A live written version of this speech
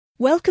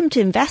Welcome to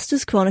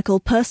Investors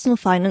Chronicle Personal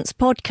Finance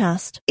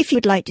Podcast. If you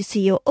would like to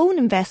see your own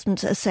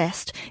investments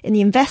assessed in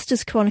the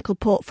Investors Chronicle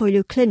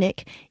Portfolio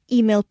Clinic,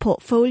 email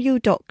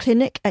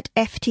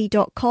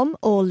portfolio.clinic@ft.com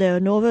or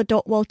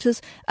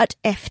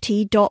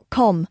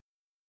leonora.walters@ft.com.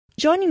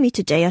 Joining me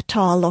today are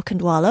Tara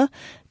Lochandwala,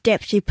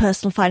 Deputy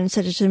Personal Finance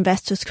Editor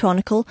Investors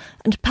Chronicle,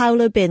 and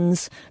Paula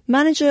Binns,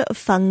 Manager of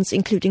funds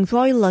including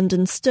Royal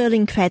London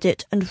Sterling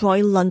Credit and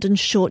Royal London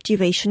Short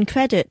Duration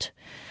Credit.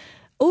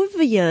 Over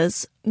the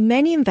years,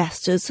 many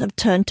investors have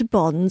turned to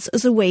bonds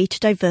as a way to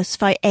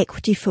diversify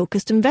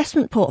equity-focused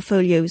investment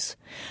portfolios.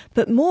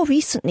 But more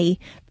recently,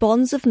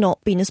 bonds have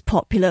not been as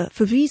popular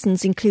for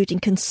reasons including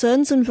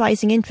concerns on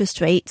rising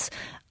interest rates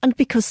and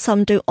because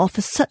some don't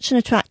offer such an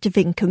attractive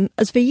income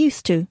as they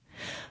used to.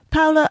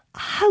 Paula,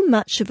 how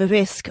much of a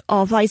risk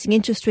are rising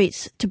interest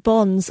rates to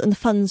bonds and the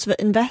funds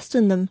that invest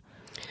in them?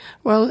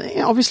 Well,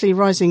 obviously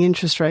rising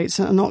interest rates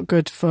are not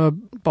good for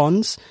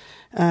bonds.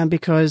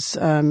 Because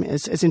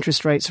as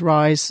interest rates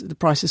rise, the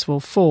prices will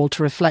fall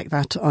to reflect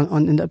that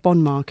in the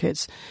bond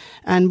markets.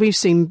 And we've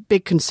seen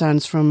big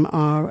concerns from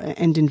our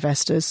end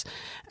investors.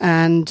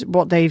 And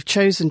what they've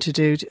chosen to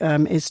do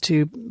is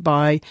to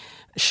buy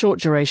short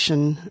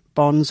duration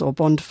bonds or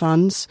bond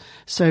funds,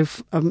 so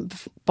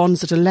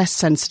bonds that are less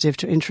sensitive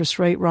to interest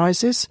rate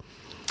rises.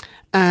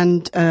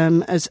 And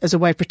as a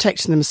way of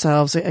protecting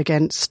themselves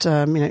against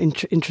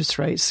interest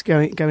rates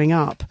going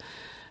up.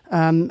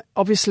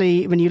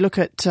 Obviously, when you look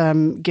at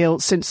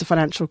gilts since the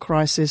financial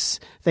crisis,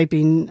 they've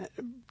been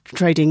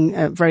trading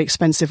at very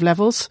expensive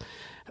levels.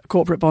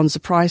 Corporate bonds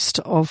are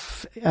priced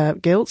off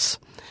gilts,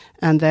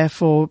 and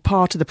therefore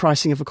part of the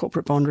pricing of a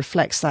corporate bond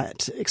reflects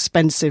that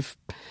expensive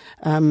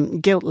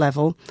gilt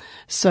level.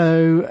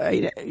 So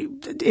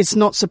it's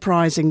not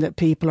surprising that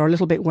people are a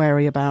little bit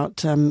wary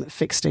about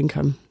fixed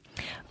income.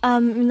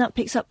 And that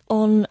picks up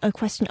on a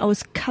question I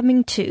was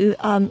coming to.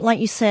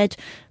 Like you said,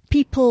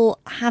 people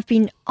have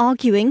been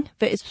arguing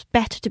that it's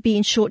better to be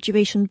in short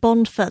duration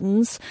bond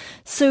funds.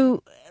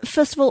 So,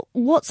 first of all,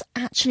 what's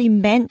actually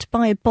meant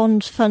by a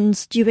bond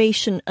fund's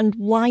duration and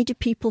why do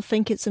people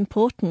think it's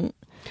important?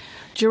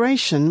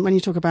 Duration, when you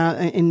talk about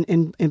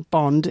in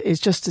bond, is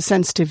just a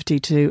sensitivity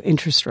to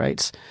interest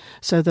rates.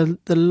 So the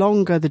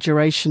longer the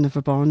duration of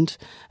a bond,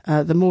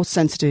 the more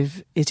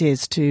sensitive it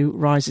is to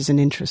rises in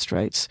interest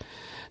rates.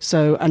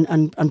 So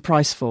and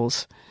price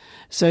falls.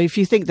 So if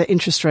you think that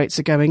interest rates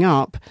are going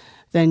up,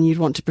 then you'd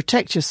want to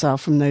protect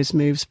yourself from those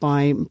moves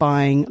by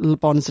buying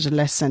bonds that are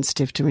less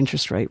sensitive to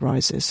interest rate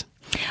rises.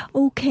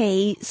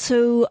 Okay,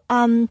 so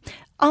are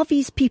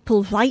these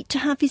people right to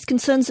have these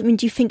concerns? I mean,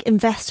 do you think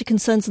investor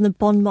concerns in the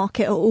bond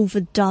market are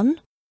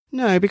overdone?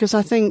 No, because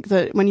I think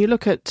that when you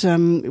look at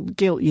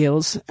gilt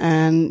yields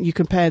and you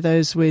compare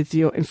those with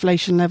your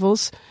inflation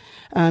levels,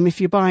 if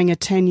you're buying a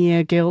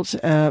 10-year gilt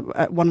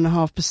at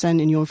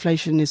 1.5% and your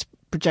inflation is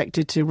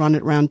projected to run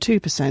at around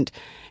 2%,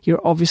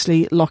 you're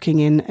obviously locking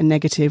in a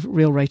negative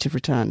real rate of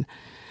return.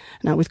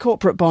 Now, with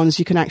corporate bonds,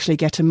 you can actually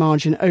get a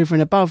margin over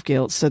and above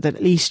gilts so that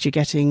at least you're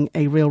getting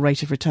a real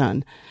rate of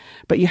return.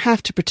 But you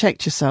have to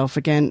protect yourself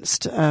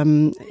against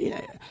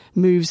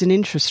moves in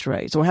interest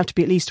rates, or have to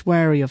be at least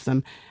wary of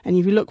them. And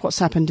if you look what's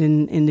happened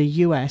in the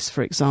US,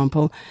 for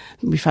example,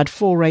 we've had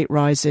 4 rate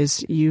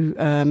rises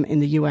in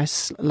the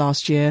US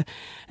last year.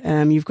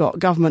 You've got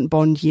government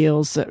bond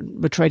yields that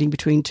were trading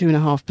between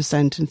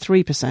 2.5% and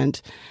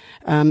 3%.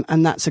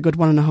 And that's a good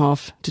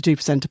 1.5% to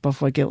 2%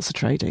 above where gilts are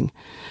trading.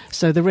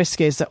 So the risk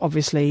is that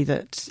obviously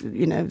that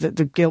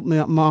the gilt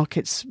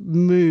markets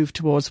move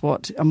towards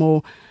what are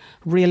more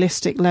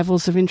realistic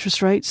levels of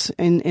interest rates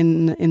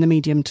in the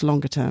medium to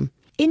longer term.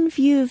 In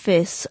view of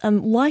this,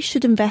 why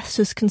should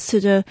investors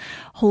consider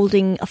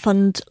holding a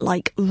fund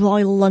like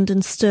Royal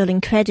London Sterling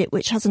Credit,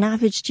 which has an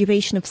average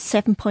duration of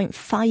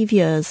 7.5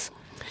 years?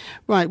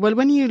 Right. Well,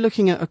 when you're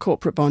looking at a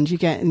corporate bond, you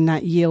get in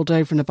that yield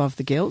over and above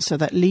the gilt, so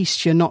that at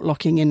least you're not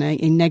locking in a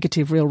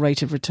negative real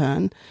rate of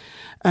return.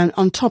 And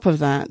on top of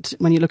that,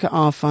 when you look at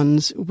our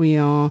funds, we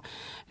are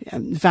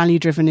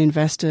value-driven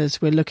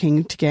investors. We're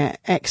looking to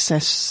get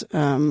excess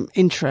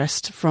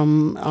interest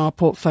from our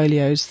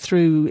portfolios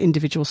through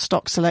individual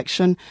stock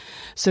selection.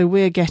 So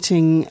we're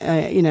getting,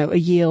 a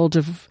yield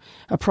of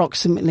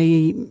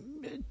approximately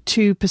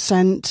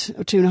 2%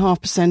 or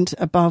 2.5%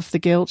 above the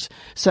gilt,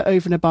 so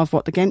over and above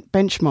what the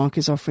benchmark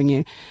is offering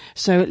you.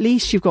 So at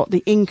least you've got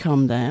the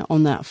income there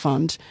on that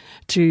fund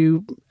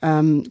to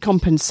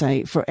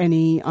compensate for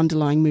any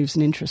underlying moves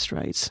in interest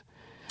rates.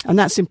 And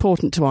that's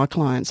important to our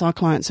clients. Our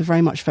clients are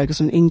very much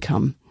focused on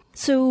income.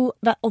 So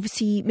that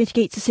obviously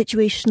mitigates the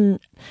situation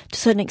to a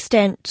certain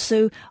extent.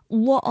 So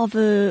what are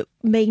the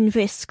main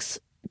risks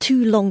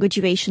to longer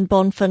duration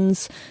bond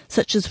funds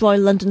such as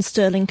Royal London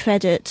Sterling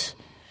Credit?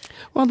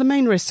 Well, the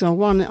main risks are,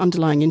 one,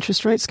 underlying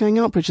interest rates going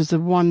up, which is the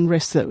one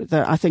risk that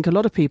I think a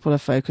lot of people are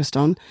focused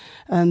on.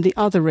 And the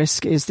other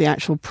risk is the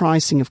actual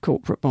pricing of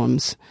corporate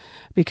bonds.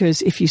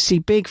 Because if you see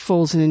big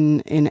falls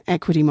in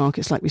equity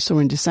markets like we saw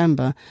in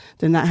December,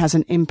 then that has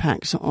an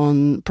impact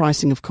on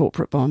pricing of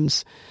corporate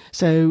bonds.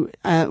 So,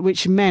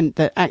 which meant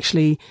that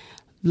actually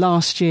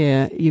last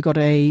year you got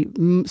a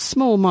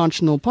small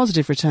marginal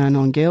positive return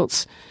on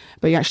gilts,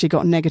 but you actually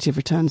got negative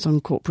returns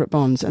on corporate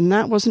bonds. And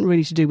that wasn't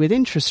really to do with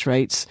interest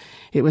rates.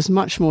 It was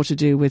much more to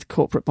do with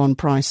corporate bond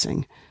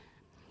pricing.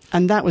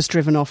 And that was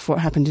driven off what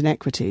happened in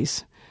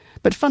equities.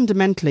 But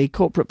fundamentally,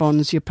 corporate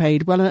bonds, you're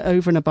paid well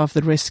over and above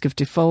the risk of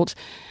default.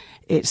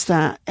 It's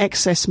that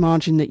excess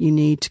margin that you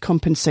need to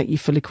compensate you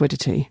for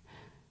liquidity.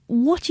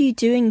 What are you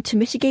doing to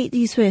mitigate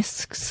these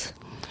risks?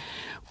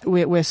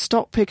 We're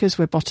stock pickers,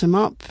 we're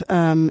bottom-up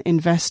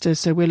investors,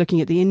 so we're looking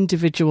at the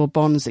individual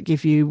bonds that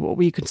give you what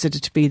we consider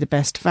to be the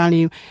best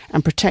value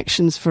and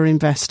protections for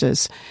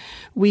investors.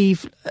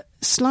 We've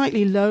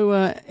slightly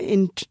lower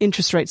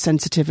interest rate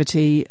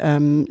sensitivity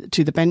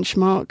to the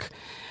benchmark,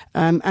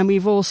 and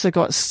we've also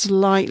got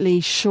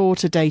slightly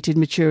shorter dated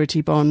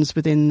maturity bonds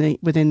within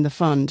the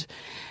fund,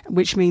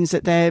 which means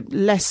that they're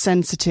less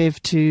sensitive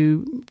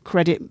to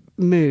credit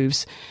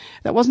moves.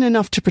 That wasn't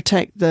enough to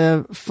protect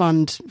the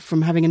fund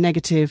from having a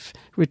negative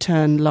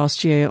return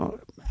last year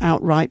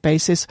outright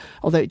basis,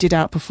 although it did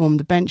outperform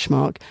the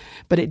benchmark,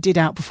 but it did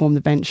outperform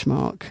the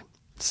benchmark.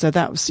 So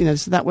that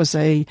was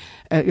a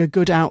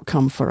good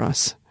outcome for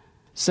us.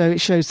 So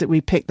it shows that we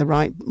picked the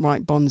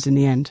right bonds in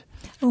the end.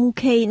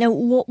 Okay, now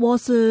what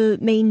was the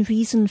main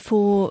reason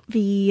for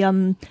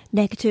the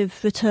negative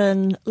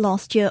return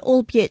last year,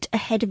 albeit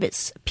ahead of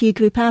its peer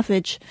group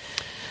average?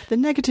 The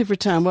negative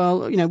return,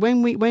 well,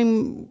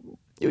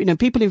 when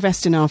people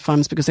invest in our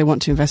funds because they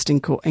want to invest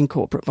in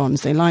corporate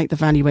bonds. They like the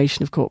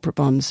valuation of corporate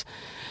bonds.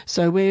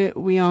 So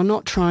we are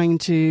not trying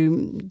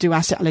to do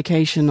asset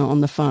allocation on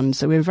the fund.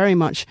 So we're very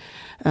much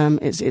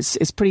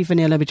it's pretty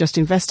vanilla. We're just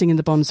investing in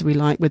the bonds that we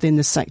like within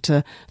the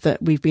sector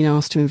that we've been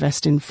asked to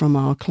invest in from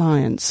our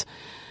clients.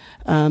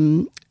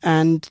 And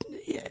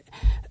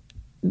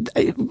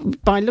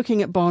by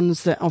looking at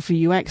bonds that offer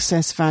you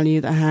excess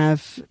value, that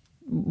have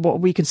what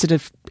we consider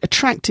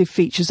attractive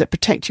features that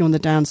protect you on the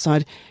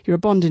downside, you're a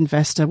bond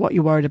investor. What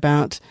you're worried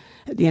about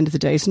at the end of the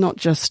day is not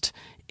just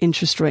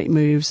interest rate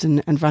moves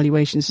and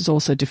valuations, it's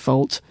also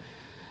default.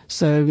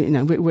 So,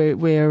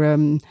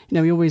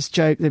 we always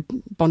joke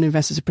that bond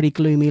investors are pretty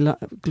gloomy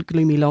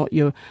lot.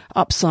 Your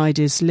upside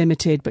is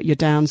limited, but your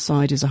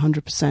downside is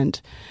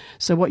 100%.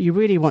 So what you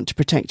really want to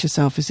protect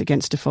yourself is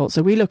against default.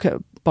 So we look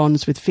at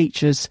bonds with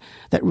features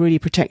that really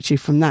protect you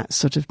from that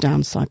sort of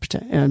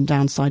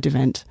downside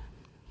event.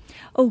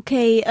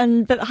 Okay,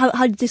 but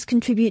how did this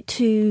contribute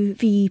to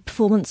the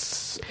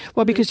performance?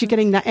 Well, because you're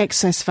getting that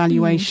excess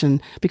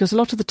valuation. Because a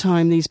lot of the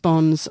time these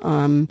bonds,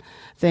 tend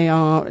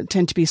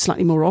to be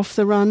slightly more off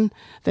the run.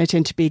 They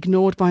tend to be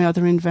ignored by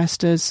other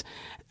investors.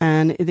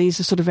 And these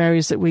are sort of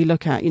areas that we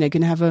look at. You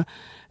can have a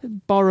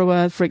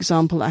borrower, for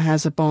example, that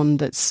has a bond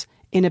that's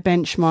in a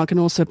benchmark and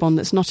also a bond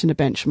that's not in a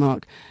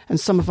benchmark. And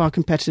some of our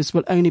competitors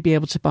will only be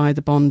able to buy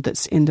the bond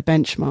that's in the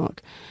benchmark.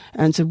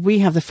 And so we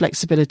have the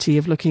flexibility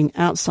of looking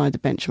outside the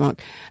benchmark.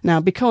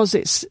 Now, because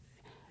it's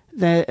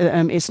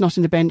not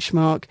in the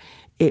benchmark,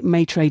 it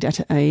may trade at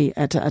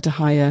a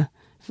higher,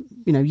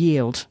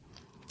 yield.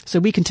 So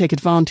we can take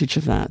advantage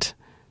of that.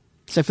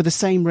 So for the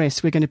same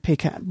risk, we're going to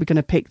pick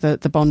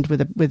the bond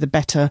with a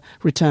better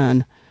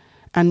return.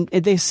 And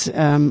this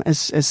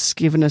has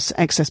given us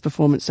excess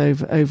performance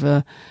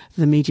over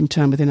the medium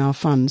term within our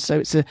funds. So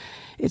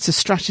it's a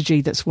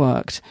strategy that's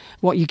worked.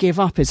 What you give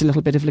up is a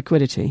little bit of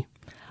liquidity.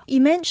 You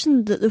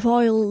mentioned that the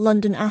Royal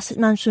London Asset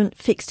Management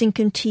Fixed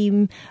Income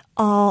Team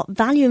are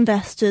value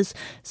investors.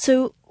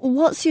 So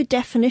what's your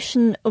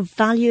definition of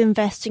value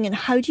investing and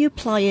how do you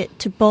apply it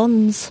to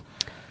bonds?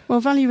 Well,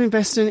 value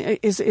investing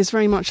is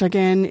very much,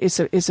 again, it's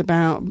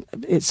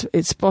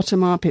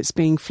bottom up. It's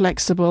being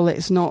flexible.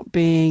 It's not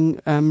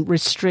being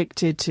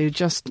restricted to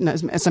just,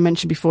 as I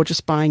mentioned before,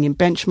 just buying in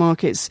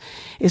benchmark.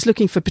 It's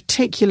looking for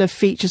particular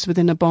features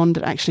within a bond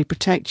that actually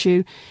protect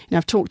you.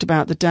 I've talked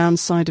about the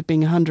downside of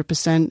being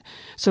 100%.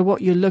 So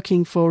what you're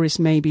looking for is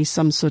maybe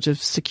some sort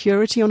of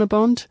security on a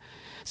bond.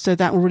 So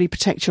that will really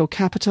protect your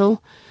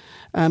capital.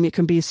 It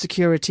can be a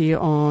security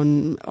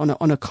on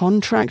a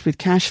contract with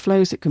cash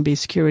flows. It can be a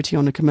security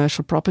on a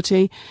commercial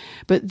property.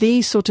 But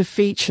these sort of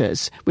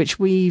features, which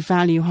we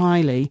value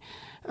highly,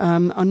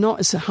 are not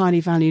as highly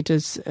valued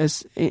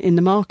as in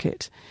the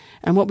market.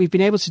 And what we've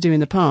been able to do in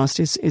the past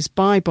is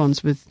buy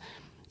bonds with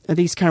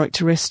these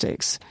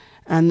characteristics,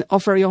 and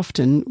very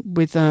often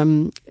with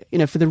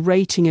for the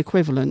rating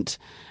equivalent,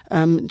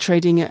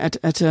 trading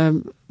at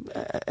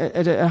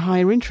a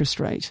higher interest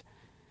rate.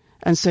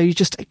 And so you're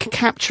just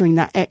capturing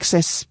that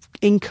excess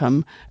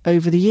income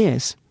over the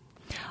years.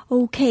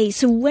 Okay,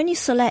 so when you're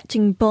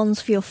selecting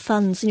bonds for your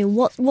funds,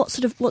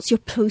 what's your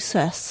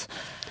process?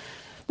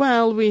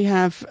 Well, we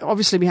have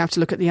to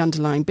look at the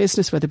underlying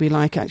business, whether we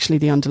like actually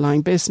the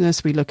underlying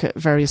business. We look at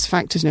various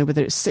factors,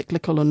 whether it's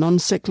cyclical or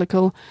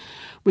non-cyclical.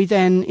 We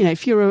then,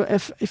 if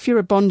you're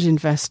a bond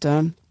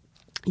investor,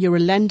 you're a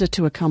lender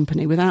to a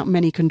company without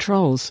many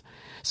controls.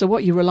 So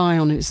what you rely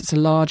on is it's a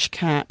large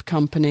cap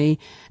company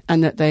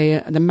and that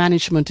the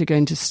management are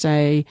going to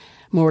stay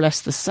more or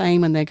less the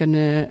same and they're going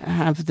to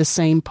have the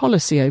same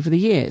policy over the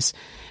years.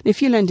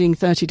 If you're lending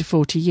 30 to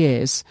 40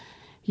 years,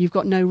 you've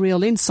got no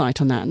real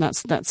insight on that, and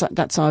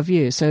that's our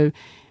view. So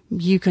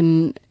you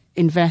can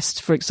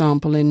invest, for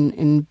example,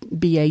 in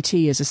BAT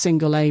as a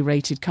single A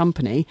rated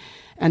company,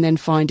 and then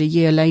find a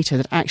year later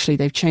that actually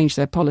they've changed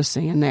their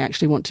policy and they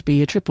actually want to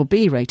be a triple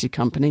B rated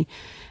company.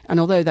 And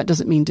although that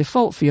doesn't mean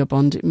default for your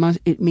bond,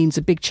 it means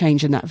a big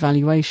change in that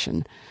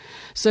valuation.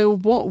 So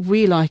what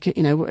we like,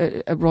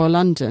 at Royal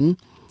London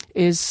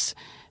is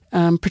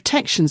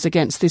protections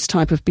against this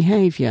type of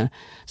behaviour.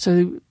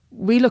 So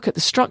we look at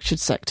the structured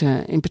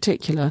sector in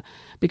particular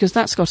because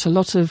that's got a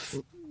lot of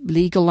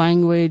legal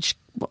language,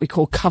 what we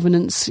call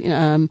covenants,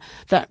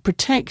 that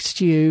protect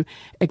you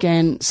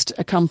against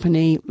a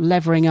company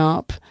levering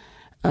up,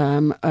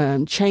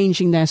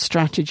 changing their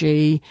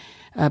strategy,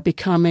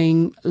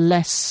 becoming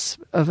less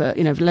of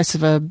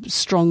a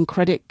strong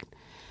credit,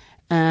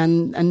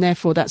 and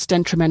therefore that's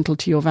detrimental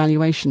to your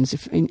valuations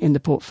in the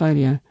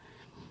portfolio.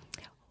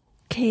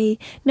 Okay.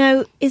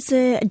 Now, is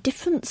there a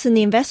difference in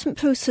the investment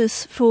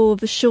process for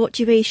the short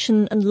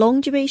duration and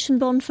long duration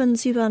bond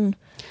funds you run?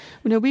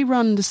 We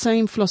run the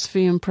same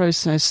philosophy and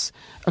process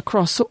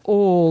across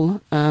all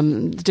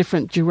the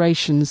different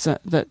durations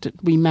that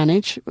we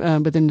manage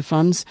within the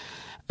funds.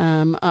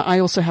 I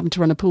also happen to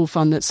run a pool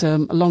fund that's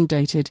long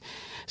dated.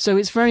 So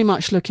it's very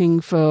much looking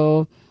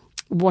for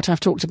what I've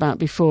talked about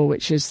before,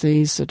 which is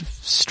these sort of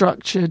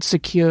structured,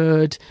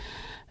 secured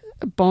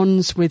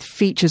bonds with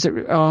features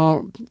that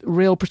are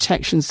real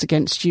protections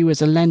against you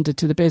as a lender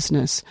to the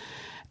business.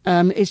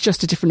 It's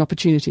just a different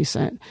opportunity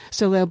set.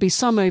 So there'll be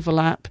some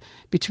overlap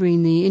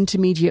between the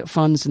intermediate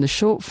funds and the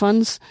short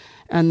funds,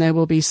 and there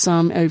will be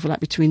some overlap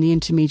between the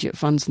intermediate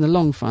funds and the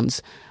long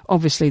funds.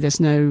 Obviously, there's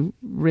no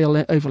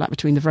real overlap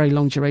between the very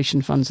long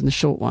duration funds and the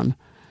short one,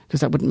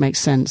 because that wouldn't make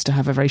sense to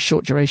have a very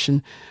short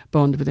duration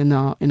bond in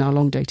our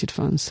long dated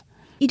funds.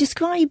 You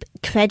describe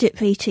credit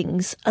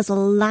ratings as a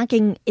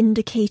lagging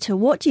indicator.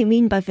 What do you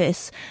mean by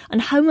this?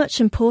 And how much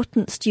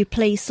importance do you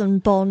place on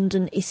bond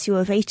and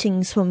issuer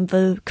ratings from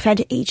the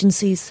credit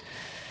agencies?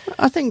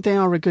 I think they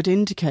are a good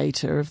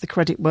indicator of the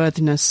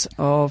creditworthiness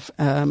of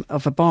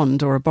a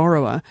bond or a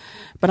borrower.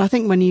 But I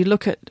think when you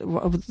look at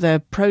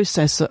the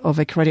process of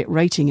a credit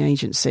rating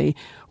agency,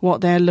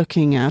 what they're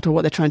looking at or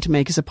what they're trying to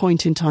make is a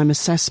point-in-time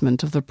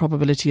assessment of the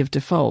probability of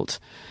default.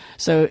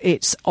 So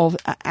it's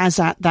as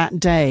at that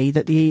day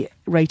that the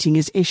rating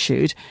is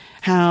issued,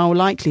 how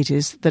likely it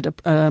is that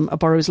a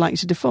borrower is likely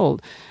to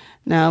default.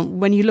 Now,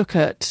 when you look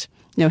at,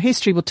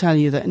 history will tell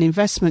you that an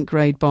investment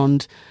grade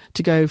bond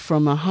to go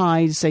from a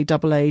high, say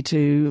AA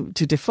to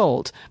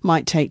default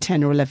might take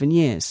 10 or 11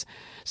 years.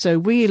 So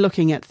we're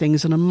looking at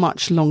things on a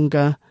much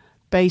longer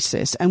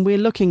basis, and we're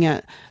looking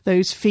at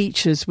those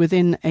features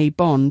within a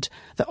bond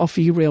that offer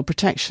you real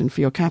protection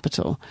for your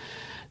capital.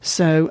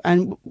 So,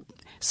 and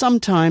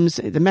sometimes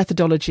the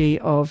methodology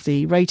of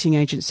the rating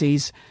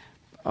agencies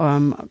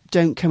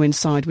don't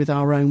coincide with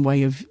our own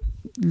way of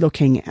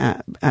looking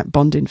at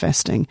bond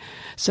investing.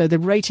 So the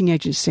rating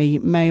agency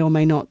may or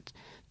may not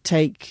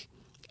take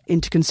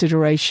into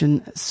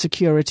consideration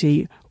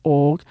security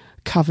or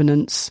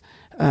covenants.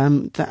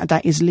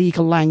 That is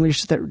legal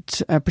language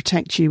that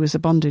protect you as a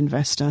bond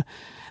investor.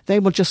 They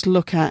will just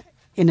look at,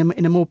 in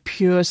a more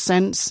pure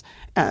sense,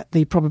 at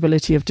the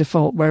probability of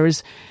default,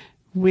 whereas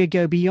we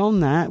go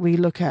beyond that. We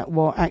look at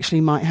what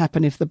actually might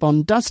happen if the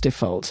bond does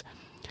default.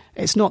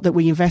 It's not that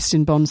we invest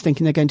in bonds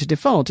thinking they're going to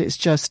default. It's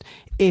just,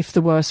 if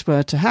the worst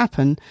were to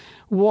happen,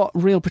 what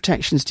real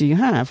protections do you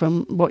have?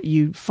 And what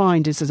you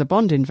find is, as a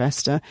bond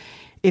investor,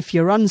 if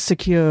you're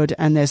unsecured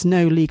and there's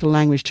no legal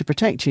language to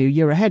protect you,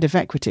 you're ahead of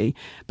equity,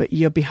 but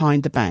you're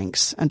behind the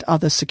banks and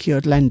other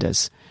secured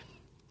lenders.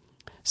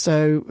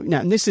 So,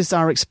 and this is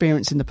our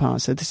experience in the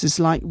past. So this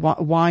is like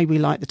why we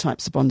like the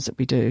types of bonds that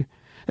we do.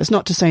 It's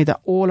not to say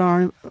that all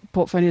our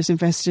portfolios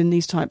invested in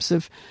these types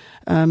of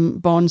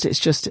bonds.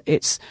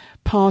 It's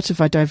part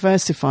of a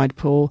diversified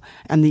pool,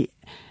 and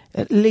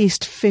at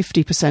least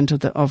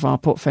 50% of our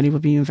portfolio will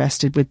be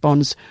invested with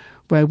bonds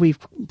where we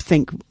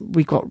think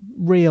we've got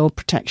real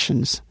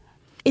protections.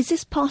 Is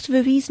this part of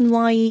a reason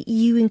why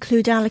you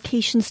include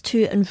allocations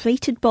to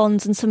unrated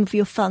bonds in some of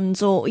your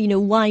funds, or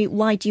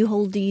why do you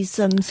hold these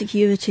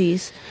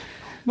securities?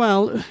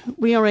 Well,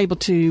 we are able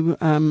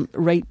to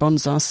rate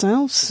bonds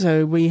ourselves.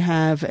 So we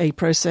have a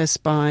process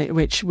by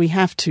which we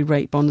have to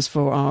rate bonds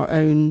for our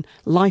own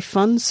life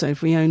funds. So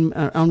if we own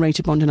an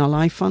unrated bond in our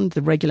life fund,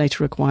 the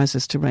regulator requires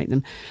us to rate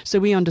them. So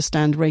we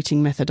understand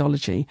rating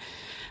methodology.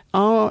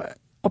 Our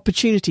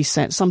opportunity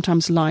set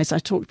sometimes lies, I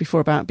talked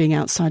before about being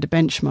outside a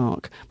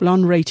benchmark. Well,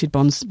 unrated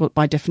bonds,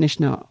 by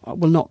definition,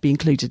 will not be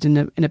included in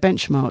a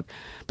benchmark.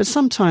 But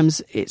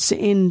sometimes it's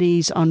in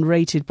these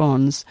unrated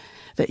bonds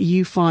that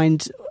you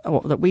find, or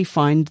that we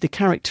find, the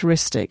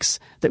characteristics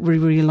that we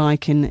really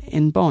like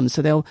in bonds.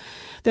 So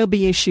they'll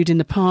be issued in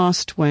the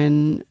past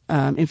when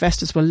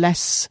investors were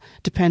less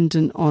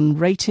dependent on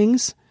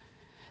ratings.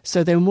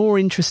 So they're more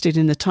interested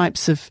in the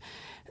types of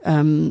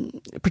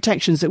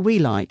protections that we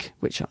like,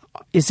 which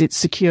is it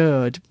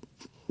secured.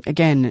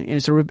 Again,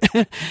 it's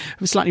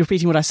slightly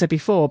repeating what I said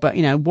before, but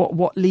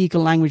what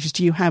legal languages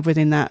do you have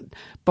within that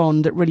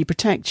bond that really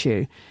protect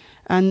you?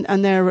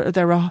 and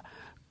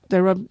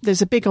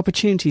there's a big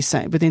opportunity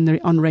set within the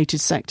unrated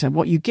sector.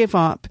 What you give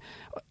up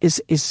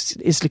is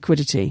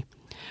liquidity,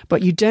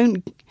 but you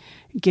don't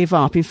give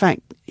up, in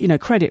fact,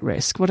 credit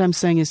risk. What I'm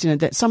saying is,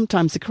 that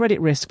sometimes the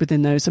credit risk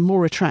within those are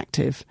more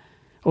attractive,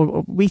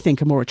 or we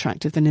think are more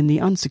attractive than in the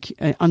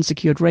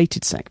unsecured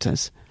rated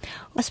sectors.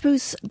 I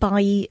suppose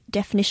by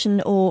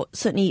definition, or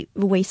certainly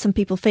the way some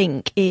people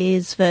think,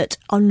 is that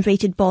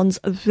unrated bonds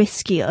are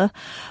riskier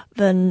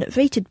than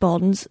rated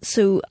bonds.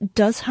 So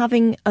does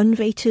having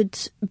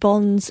unrated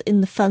bonds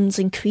in the funds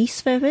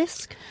increase their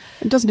risk?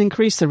 It doesn't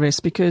increase the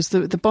risk, because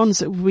the bonds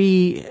that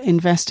we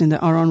invest in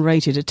that are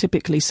unrated are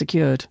typically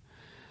secured.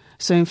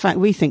 So in fact,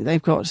 we think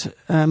they've got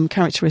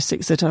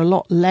characteristics that are a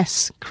lot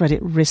less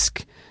credit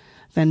risk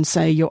than,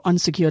 say, your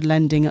unsecured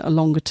lending at a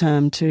longer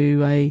term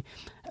to a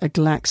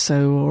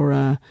Glaxo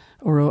or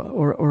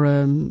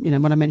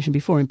what I mentioned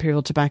before,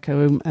 Imperial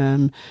Tobacco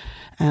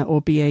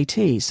or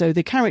BAT. So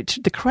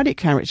the credit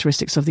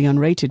characteristics of the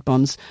unrated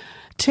bonds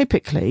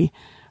typically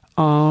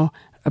are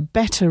a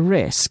better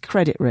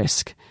credit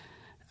risk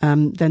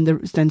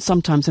than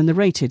sometimes in the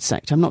rated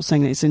sector. I'm not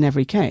saying that it's in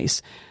every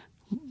case.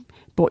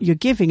 But what you're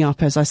giving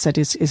up, as I said,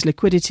 is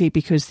liquidity,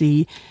 because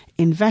the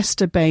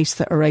investor base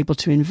that are able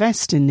to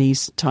invest in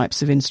these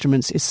types of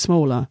instruments is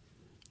smaller.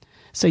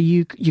 So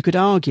you could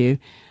argue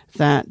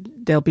that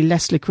there'll be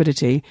less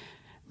liquidity.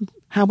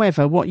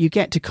 However, what you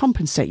get to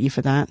compensate you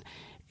for that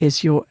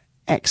is your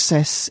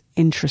excess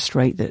interest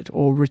rate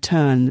or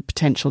return, the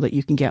potential that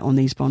you can get on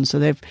these bonds. So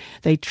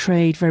they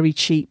trade very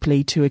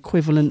cheaply to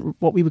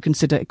what we would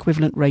consider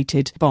equivalent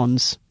rated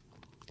bonds.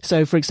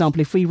 So, for example,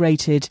 if we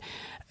rated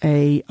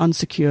a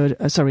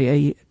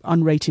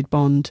unrated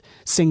bond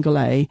single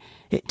A,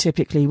 it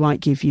typically might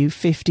give you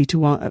 50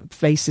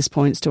 basis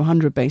points to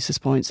 100 basis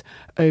points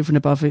over and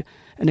above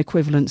an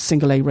equivalent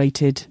single A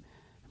rated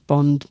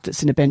bond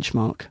that's in a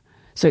benchmark.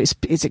 So it's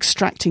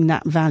extracting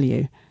that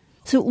value.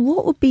 So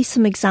what would be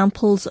some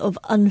examples of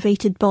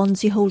unrated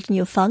bonds you hold in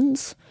your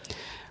funds?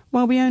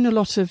 Well, we own a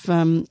lot of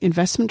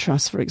investment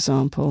trusts, for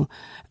example.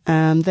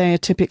 They are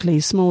typically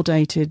small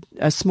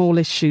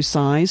issue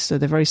size, so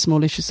they're very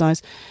small issue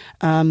size.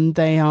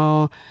 They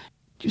are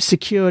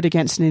secured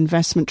against an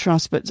investment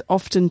trust, but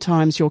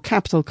oftentimes your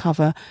capital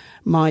cover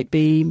might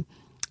be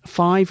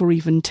 5 or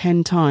even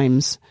 10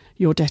 times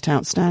your debt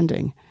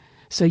outstanding.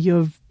 So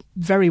you're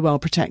very well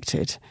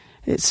protected.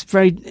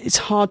 It's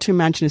hard to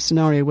imagine a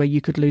scenario where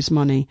you could lose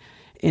money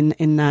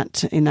in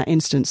that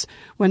instance.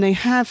 When they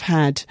have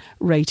had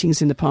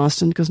ratings in the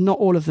past, and because not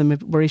all of them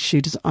were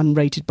issued as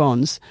unrated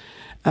bonds,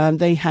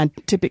 they had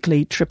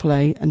typically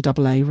AAA and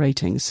AA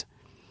ratings.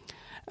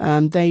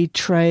 They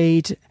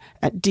trade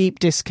at deep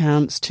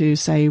discounts to,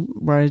 say,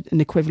 where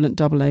an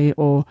equivalent AA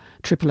or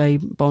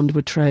AAA bond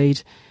would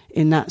trade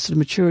in that sort of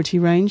maturity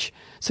range.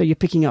 So you're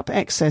picking up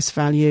excess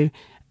value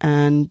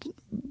and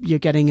you're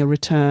getting a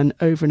return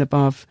over and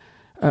above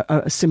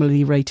a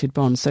similarly rated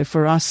bond. So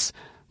for us,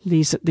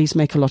 these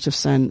make a lot of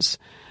sense.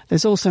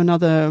 There's also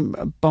another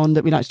bond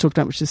that we like to talk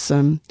about, which is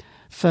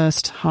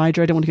First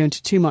Hydro. I don't want to go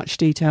into too much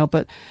detail,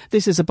 but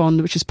this is a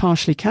bond which is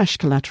partially cash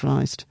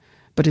collateralized,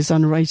 but is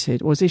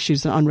unrated, or is issued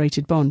as an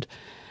unrated bond.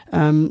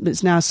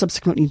 It's now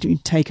subsequently been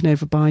taken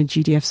over by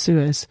GDF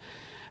Suez.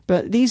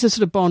 But these are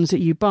sort of bonds that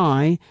you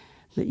buy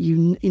that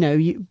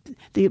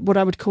what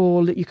I would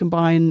call that you can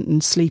buy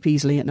and sleep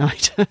easily at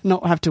night,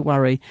 not have to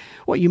worry.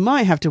 What you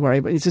might have to worry,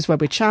 but this is where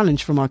we're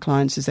challenged from our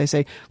clients, is they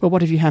say, well,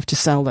 what if you have to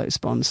sell those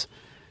bonds?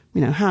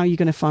 How are you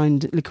going to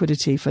find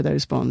liquidity for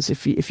those bonds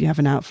if you have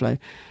an outflow?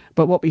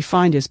 But what we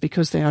find is,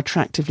 because they are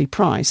attractively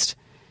priced,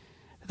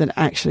 that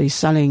actually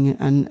selling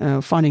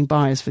and finding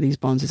buyers for these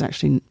bonds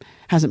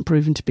hasn't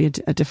proven to be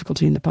a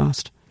difficulty in the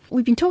past.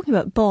 We've been talking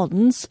about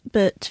bonds,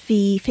 but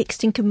the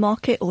fixed income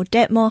market or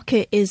debt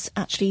market is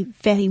actually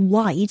very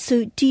wide.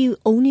 So do you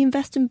only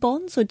invest in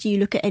bonds, or do you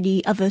look at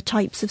any other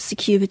types of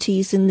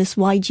securities in this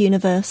wide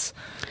universe?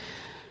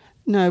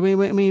 No,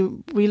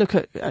 we look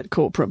at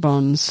corporate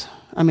bonds.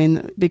 I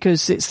mean,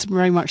 because it's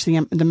very much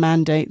the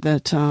mandate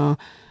that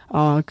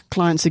our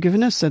clients are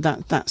giving us. So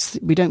that's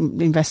we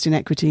don't invest in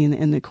equity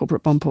in the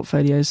corporate bond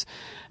portfolios.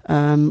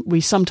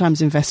 We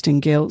sometimes invest in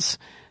gilts.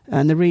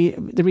 And the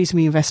reason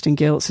we invest in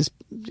gilts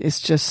is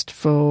just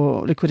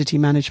for liquidity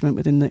management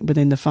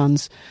within the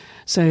funds.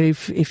 So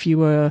if you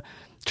were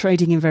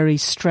trading in very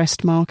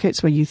stressed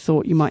markets where you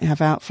thought you might have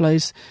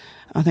outflows,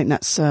 I think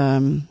that's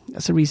a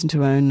reason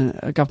to own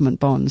government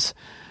bonds.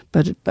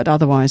 But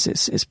otherwise,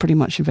 it's pretty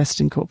much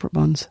invested in corporate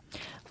bonds.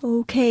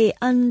 Okay,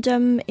 and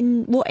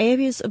in what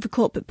areas of the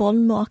corporate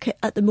bond market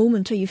at the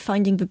moment are you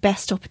finding the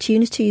best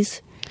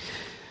opportunities?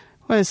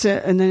 Well,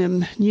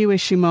 the new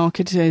issue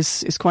market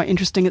is quite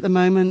interesting at the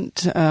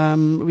moment.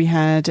 We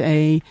had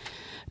a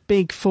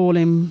big fall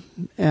in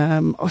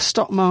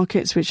stock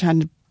markets, which had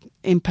an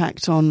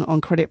impact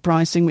on credit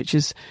pricing, which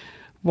is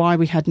why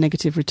we had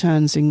negative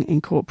returns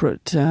in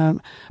corporate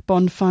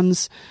bond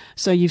funds.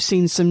 So you've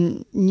seen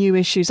some new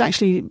issues,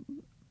 actually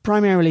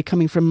primarily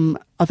coming from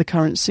other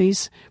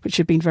currencies, which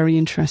have been very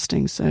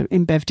interesting. So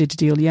InBev did a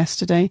deal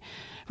yesterday,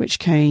 which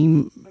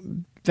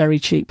came very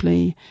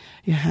cheaply.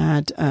 You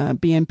had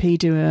BNP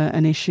do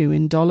an issue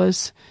in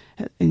dollars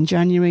in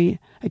January,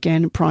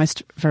 again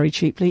priced very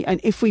cheaply. And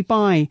if we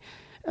buy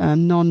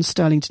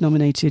non-sterling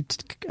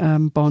denominated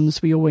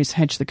bonds, we always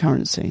hedge the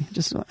currency.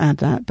 Just add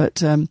that.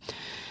 But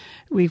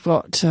we've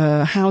got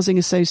Housing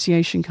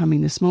Association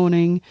coming this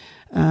morning.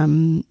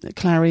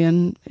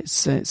 Clarion,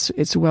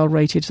 it's well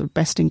rated, sort of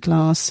best in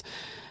class.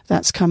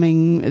 That's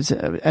coming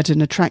at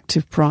an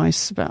attractive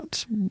price,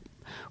 about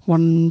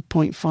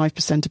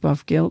 1.5%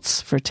 above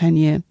gilts for a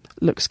 10-year.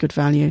 Looks good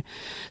value.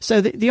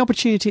 So the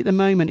opportunity at the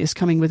moment is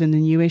coming within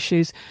the new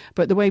issues,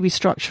 but the way we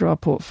structure our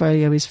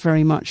portfolio is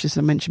very much, as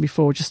I mentioned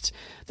before, just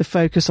the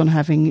focus on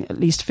having at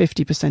least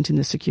 50% in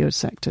the secured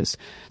sectors.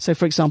 So,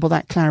 for example,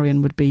 that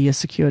Clarion would be a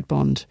secured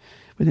bond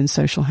within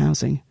social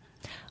housing.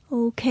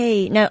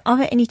 Okay. Now, are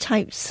there any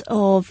types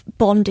of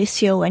bond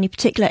issue or any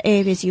particular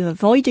areas you're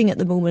avoiding at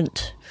the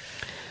moment?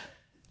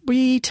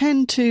 We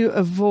tend to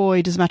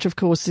avoid, as a matter of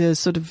course, the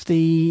sort of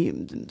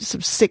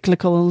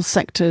cyclical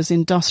sectors,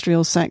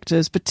 industrial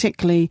sectors,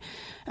 particularly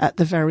at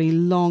the very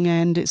long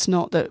end. It's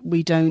not that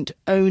we don't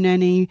own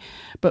any,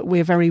 but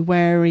we're very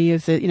wary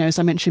of the, as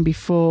I mentioned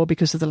before,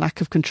 because of the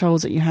lack of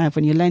controls that you have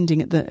when you're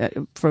lending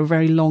for a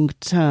very long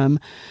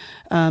term,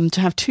 to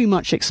have too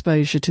much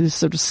exposure to the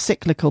sort of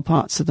cyclical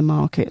parts of the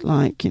market,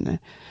 like,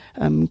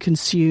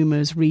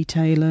 consumers,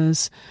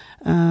 retailers,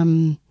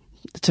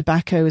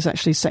 tobacco is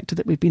actually a sector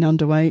that we've been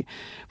underweight.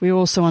 We're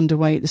also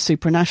underweight the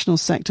supranational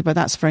sector, but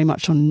that's very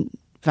much on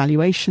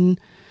valuation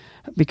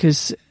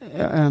because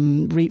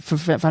for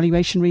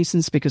valuation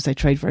reasons, because they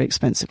trade very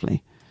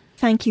expensively.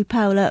 Thank you,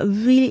 Paula. A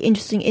really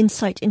interesting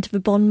insight into the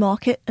bond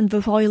market and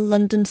the Royal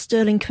London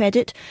Sterling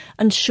Credit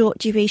and short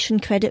duration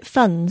credit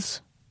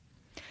funds.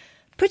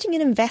 Putting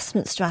an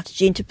investment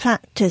strategy into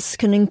practice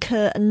can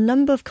incur a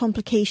number of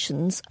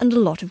complications and a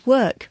lot of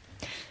work.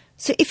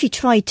 So if you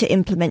tried to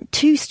implement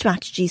two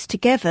strategies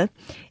together,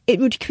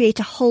 it would create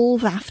a whole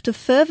raft of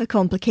further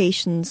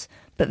complications.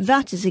 But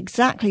that is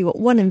exactly what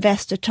one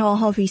investor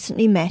Taha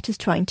recently met is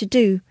trying to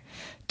do.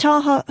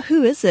 Taha,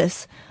 who is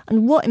this?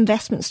 And what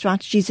investment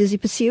strategies is he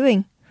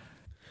pursuing?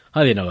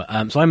 Hi,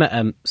 Leonora. So I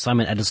met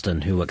Simon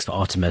Edelston, who works for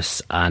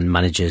Artemis and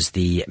manages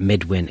the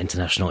Midwin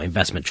International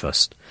Investment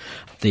Trust.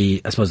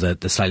 I suppose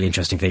the slightly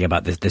interesting thing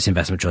about this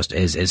investment trust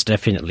is it's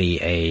definitely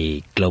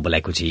a global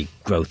equity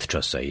growth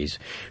trust. So he's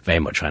very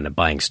much trying to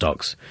buying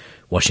stocks,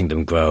 watching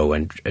them grow,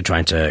 and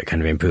trying to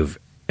kind of improve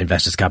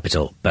investors'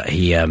 capital. But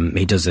he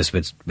does this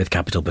with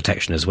capital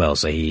protection as well.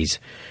 So he's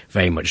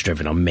very much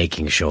driven on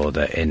making sure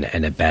that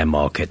in a bear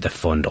market, the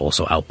fund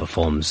also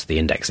outperforms the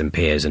index and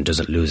peers and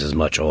doesn't lose as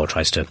much or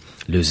tries to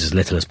lose as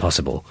little as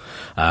possible.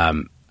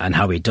 And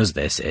how he does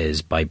this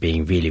is by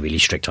being really, really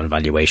strict on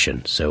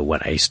valuation. So when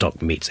a stock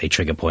meets a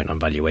trigger point on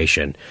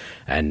valuation,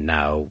 and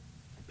now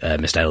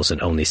Mr.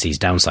 Edelston only sees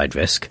downside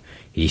risk,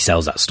 he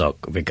sells that stock.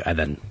 And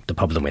then the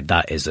problem with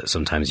that is that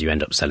sometimes you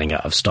end up selling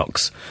out of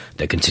stocks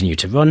that continue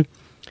to run.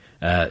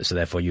 So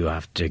therefore you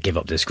have to give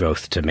up this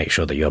growth to make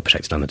sure that you're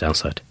protected on the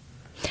downside.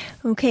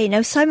 Okay,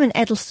 now Simon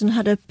Edelston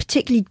had a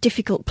particularly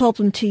difficult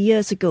problem 2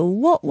 years ago.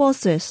 What was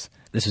this?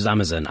 This was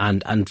Amazon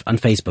and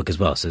Facebook as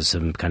well, so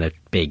some kind of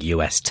big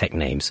US tech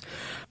names.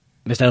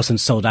 Mr. Edelston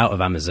sold out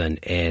of Amazon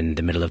in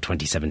the middle of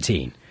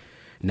 2017.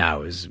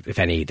 Now, if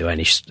there were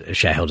any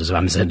shareholders of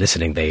Amazon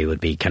listening, they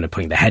would be kind of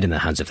putting their head in their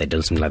hands if they'd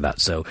done something like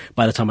that. So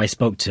by the time I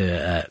spoke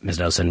to Mr.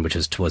 Edelston, which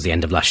was towards the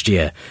end of last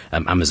year,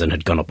 Amazon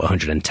had gone up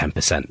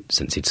 110%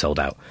 since he'd sold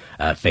out.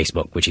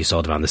 Facebook, which he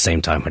sold around the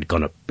same time, had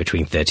gone up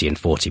between 30 and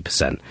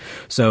 40%.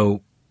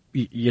 So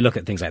you look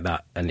at things like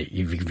that and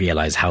you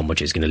realise how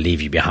much it's going to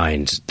leave you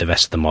behind the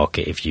rest of the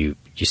market if you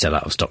sell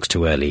out of stocks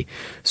too early.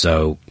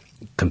 So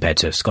compared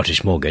to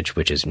Scottish Mortgage,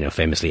 which is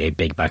famously a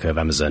big backer of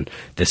Amazon,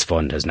 this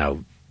fund has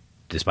now,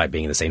 despite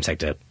being in the same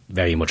sector,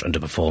 very much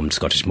underperformed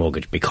Scottish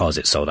Mortgage because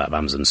it sold out of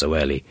Amazon so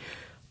early.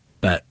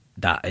 But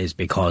that is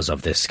because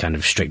of this kind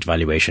of strict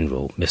valuation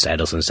rule. Mr.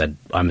 Edelston said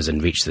Amazon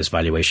reached this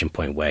valuation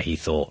point where he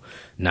thought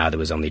now there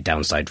was only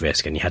downside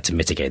risk and he had to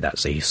mitigate that,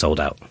 so he sold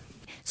out.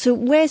 So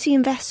where's he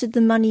invested the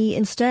money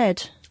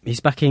instead? He's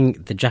backing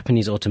the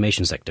Japanese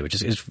automation sector,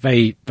 which is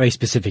very, very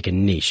specific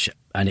and niche.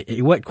 And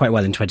it worked quite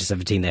well in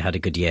 2017. They had a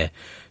good year.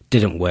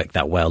 Didn't work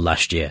that well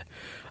last year.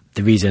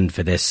 The reason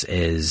for this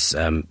is,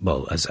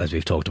 as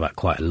we've talked about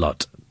quite a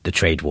lot, the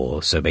trade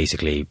war. So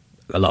basically,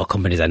 a lot of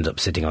companies end up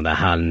sitting on their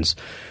hands,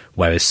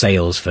 whereas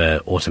sales for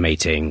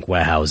automating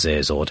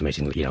warehouses or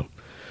automating,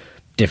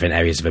 different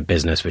areas of a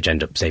business which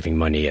end up saving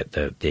money at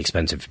the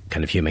expense of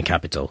kind of human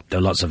capital. There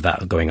are lots of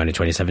that going on in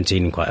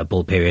 2017, quite a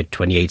bull period.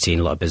 2018,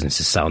 a lot of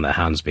businesses sat on their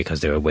hands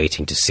because they were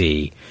waiting to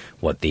see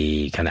what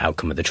the kind of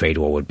outcome of the trade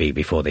war would be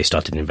before they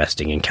started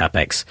investing in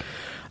CapEx.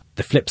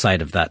 The flip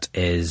side of that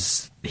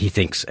is he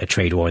thinks a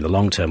trade war in the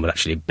long term will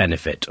actually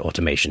benefit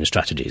automation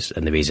strategies.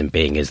 And the reason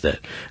being is that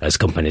as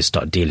companies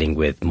start dealing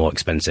with more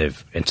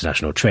expensive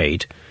international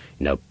trade,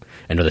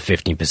 another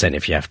 15%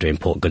 if you have to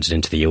import goods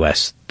into the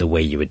US, the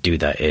way you would do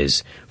that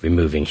is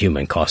removing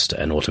human cost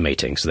and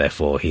automating. So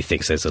therefore, he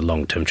thinks there's a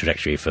long-term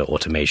trajectory for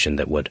automation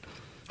that would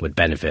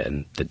benefit,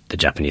 and the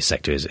Japanese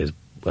sector is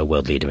a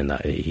world leader in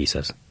that, he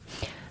says.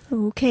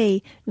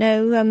 Okay.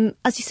 Now,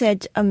 as you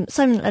said,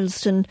 Simon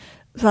Edelson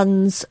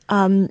runs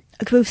a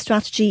growth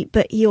strategy,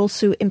 but he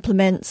also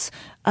implements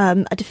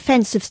a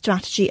defensive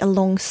strategy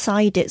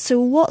alongside it. So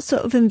what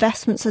sort of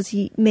investments has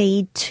he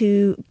made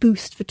to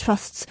boost the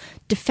Trust's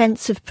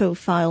defensive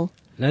profile?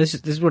 Now, this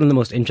is one of the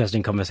most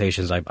interesting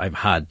conversations I've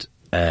had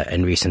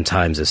in recent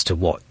times as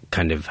to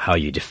how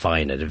you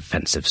define a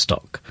defensive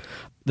stock.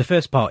 The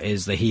first part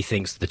is that he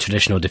thinks the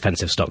traditional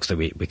defensive stocks that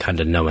we kind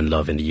of know and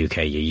love in the UK,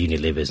 your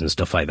Unilevers and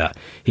stuff like that,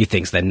 he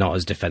thinks they're not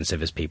as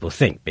defensive as people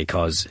think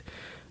because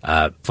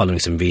following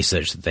some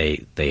research that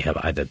they have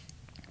either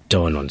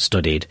done or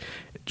studied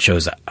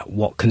shows that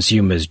what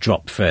consumers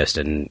drop first,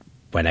 and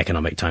when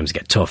economic times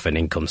get tough and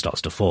income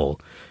starts to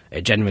fall,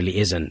 it generally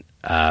isn't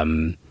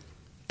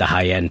the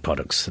high-end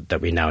products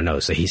that we now know.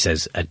 So he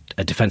says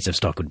a defensive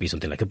stock would be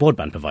something like a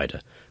broadband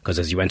provider, because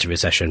as you enter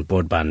recession,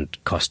 broadband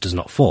cost does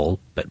not fall,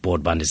 but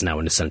broadband is now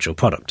an essential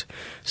product.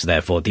 So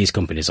therefore, these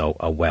companies are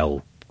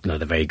well, they're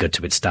very good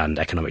to withstand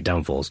economic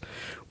downfalls.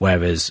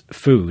 Whereas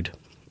food,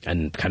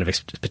 and kind of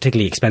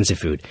particularly expensive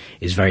food,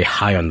 is very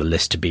high on the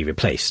list to be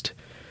replaced.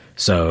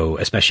 So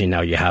especially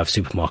now you have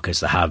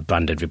supermarkets that have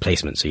branded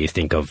replacements. So you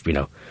think of,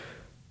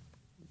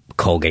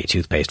 Colgate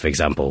toothpaste, for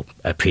example,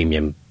 a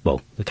premium,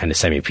 the kind of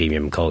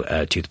semi-premium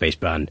toothpaste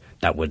brand,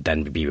 that would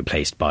then be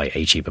replaced by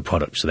a cheaper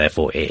product. So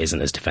therefore, it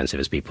isn't as defensive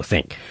as people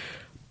think.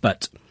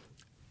 But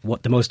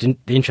what the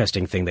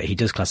interesting thing that he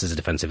does class as a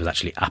defensive is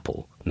actually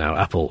Apple. Now,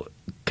 Apple,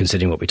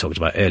 considering what we talked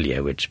about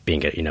earlier, which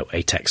being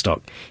a tech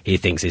stock, he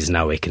thinks is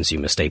now a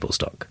consumer staple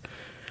stock.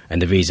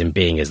 And the reason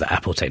being is that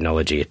Apple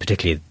technology,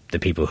 particularly the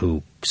people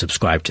who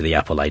subscribe to the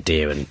Apple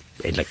idea and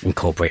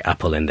incorporate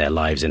Apple in their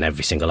lives in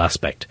every single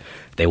aspect,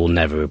 they will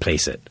never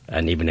replace it.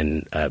 And even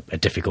in a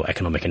difficult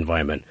economic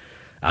environment,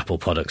 Apple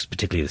products,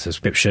 particularly the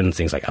subscription,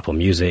 things like Apple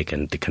Music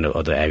and the kind of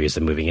other areas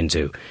they're moving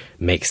into,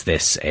 makes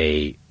this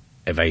a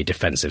very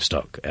defensive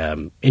stock.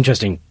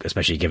 Interesting,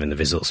 especially given the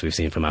results we've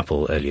seen from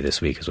Apple earlier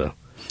this week as well.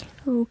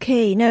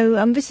 Okay,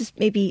 now this is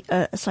maybe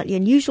a slightly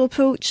unusual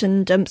approach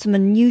and some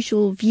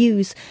unusual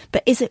views,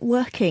 but is it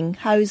working?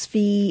 How's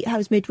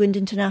Midwind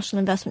International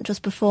Investment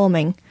Trust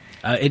performing?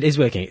 It is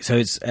working. So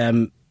it's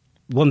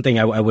one thing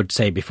I would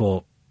say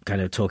before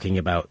kind of talking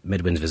about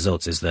Midwind's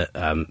results is that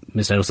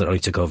Mr. Edelson only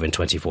took over in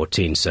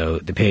 2014, so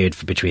the period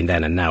between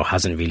then and now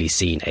hasn't really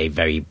seen a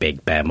very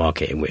big bear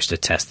market in which to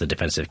test the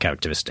defensive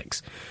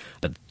characteristics.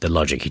 But the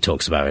logic he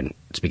talks about and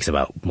speaks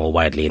about more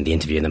widely in the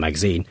interview in the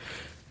magazine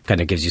kind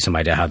of gives you some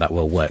idea how that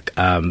will work.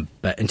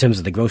 But in terms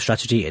of the growth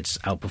strategy, it's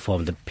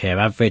outperformed the peer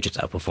average, it's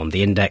outperformed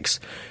the index.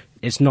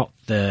 It's not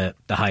the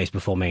highest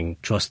performing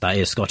trust, that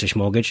is Scottish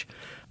Mortgage,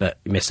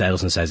 but Mr.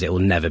 Edelson says it will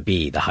never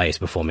be the highest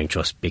performing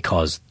trust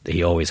because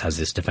he always has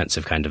this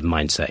defensive kind of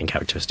mindset and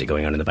characteristic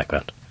going on in the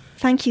background.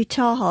 Thank you,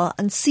 Taha,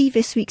 and see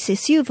this week's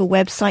issue of the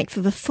website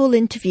for the full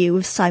interview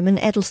with Simon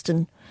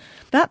Edelson.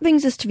 That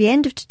brings us to the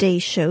end of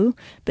today's show,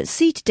 but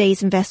see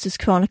today's Investors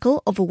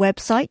Chronicle of a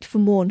website for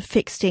more on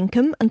fixed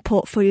income and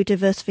portfolio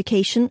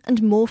diversification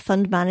and more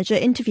fund manager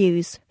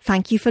interviews.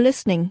 Thank you for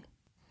listening.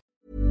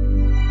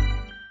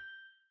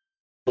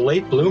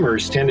 Late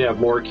bloomers tend to have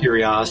more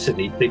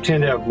curiosity. They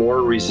tend to have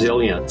more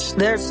resilience.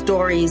 There's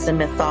stories and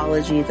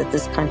mythology that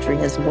this country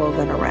has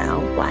woven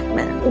around black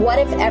men. What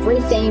if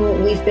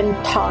everything we've been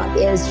taught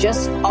is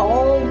just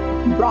all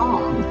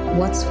wrong?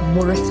 What's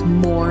worth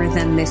more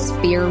than this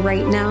fear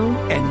right now?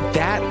 And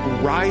that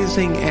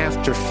rising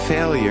after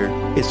failure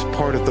is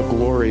part of the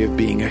glory of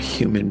being a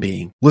human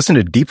being. Listen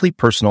to deeply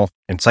personal,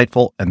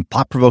 insightful, and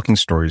thought-provoking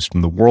stories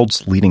from the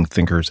world's leading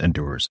thinkers and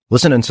doers.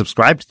 Listen and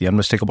subscribe to The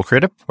Unmistakable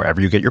Creative wherever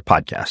you get your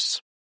podcasts.